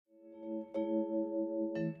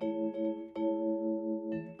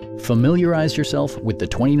Familiarize yourself with the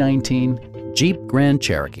 2019 Jeep Grand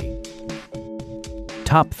Cherokee.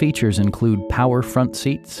 Top features include power front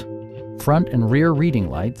seats, front and rear reading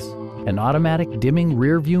lights, an automatic dimming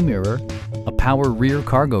rear view mirror, a power rear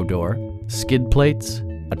cargo door, skid plates,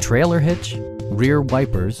 a trailer hitch, rear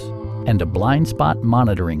wipers, and a blind spot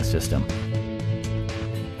monitoring system.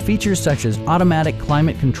 Features such as automatic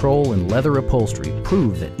climate control and leather upholstery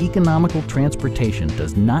prove that economical transportation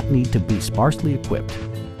does not need to be sparsely equipped.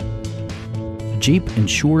 Jeep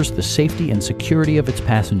ensures the safety and security of its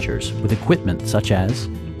passengers with equipment such as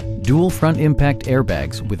dual front impact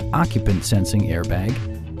airbags with occupant sensing airbag,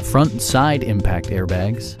 front and side impact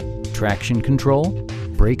airbags, traction control,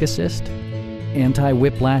 brake assist,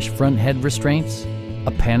 anti-whiplash front head restraints,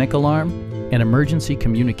 a panic alarm, an emergency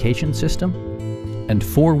communication system, and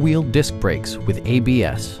four-wheel disc brakes with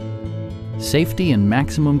ABS. Safety and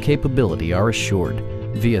maximum capability are assured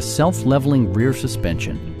via self-leveling rear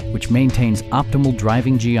suspension, which maintains optimal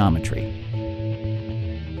driving geometry.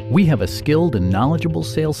 We have a skilled and knowledgeable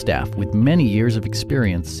sales staff with many years of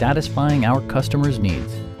experience satisfying our customers'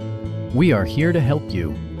 needs. We are here to help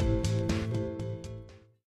you.